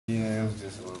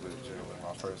just a little bit of adrenaline.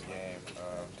 My first game,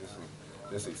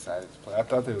 just excited to play. I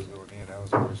thought they was going in. That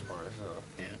was the worst part. So,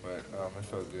 Yeah. but it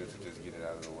felt good to just get it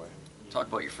out of the way. Talk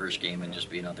about your first game and just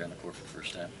being out there on the court for the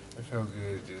first time. It felt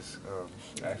good just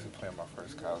actually playing my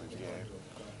first college game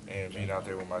and being out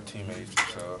there with my teammates.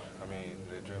 So, I mean,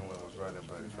 the adrenaline was running,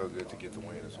 but it felt good to get the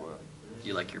win as well.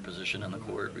 You like your position on the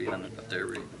court, being up there?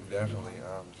 Definitely,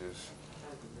 just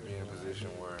be in a position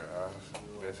where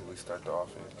I basically start the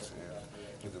offense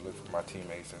and get to look for my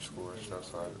teammates and score and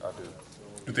stuff. So I do.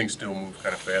 Do things still move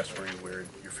kind of fast for you, where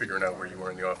you're figuring out where you are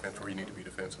in the offense, where you need to be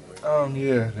defensively?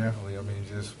 Yeah, definitely. I mean,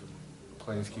 just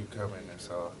plays keep coming, and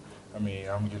so I mean,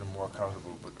 I'm getting more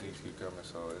comfortable, but things keep coming,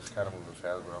 so it's kind of moving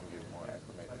fast, but I'm getting more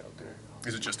acclimated out there.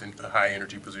 Is it just in a high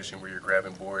energy position where you're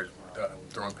grabbing boards,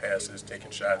 throwing passes,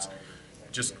 taking shots,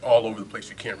 just all over the place?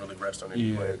 You can't really rest on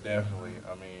any play. Yeah, definitely.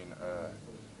 I mean,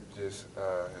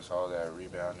 it's all that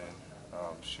rebounding,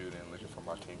 shooting, looking for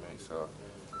my teammates. So,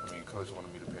 I mean, coach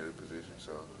wanted me to play the position,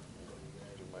 so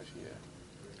pretty much,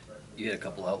 yeah. You had a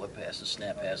couple outlet passes,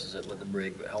 snap passes that led the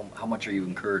break, but how much are you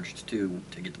encouraged to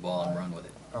get the ball and run with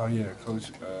it? Oh yeah,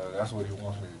 coach. That's what he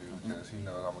wants me to do because he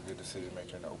knows I'm a good decision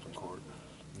maker in the open court,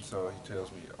 and so he tells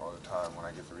me all the time when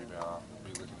I get the rebound, I'll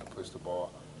be looking to push the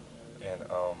ball, and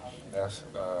that's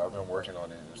I've been working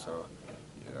on it, and so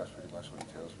yeah, that's pretty much what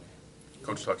he tells me.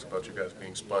 Coach talks about you guys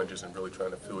being sponges and really trying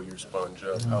to fill your sponge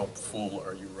up. How full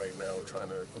are you right now trying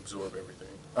to absorb everything?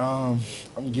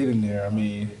 I'm getting there. I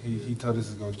mean, he told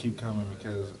us it's going to keep coming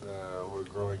because we're a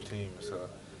growing team, so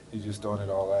he's just throwing it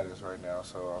all at us right now.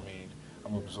 So, I mean,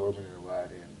 I'm absorbing it a lot,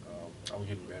 and I'm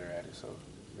getting better at it, so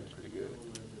it's been pretty good.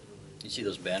 You see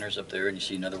those banners up there, and you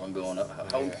see another one going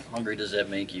up. How hungry does that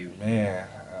make you? Man,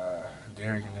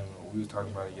 Derek and them, we was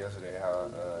talking about it yesterday,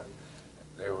 how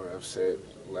they were upset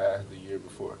the year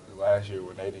before, last year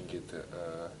when they didn't get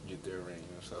their ring.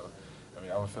 And so, I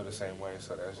mean, I would feel the same way.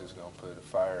 So that's just gonna put a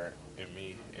fire in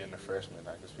me and the freshmen.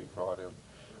 I can speak for all them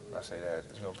when I say that.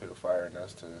 It's gonna put a fire in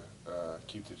us to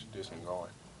keep the tradition going.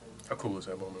 How cool is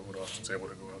that moment when Austin's able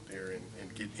to go out there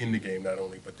and get in the game not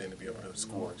only, but then to be able to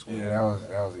score as well? Yeah,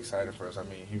 that was exciting for us. I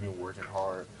mean, he's been working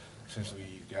hard since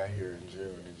we got here in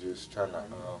June and just trying to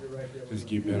just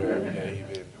get better every day.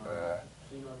 He's been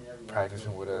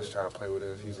practicing with us, trying to play with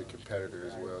us. He's a competitor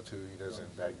as well too. He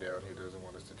doesn't back down. He doesn't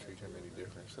want us to treat him any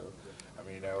different. So, I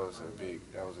mean, that was a big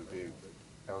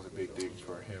thing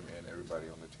for him and everybody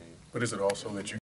on the team. But is it also that you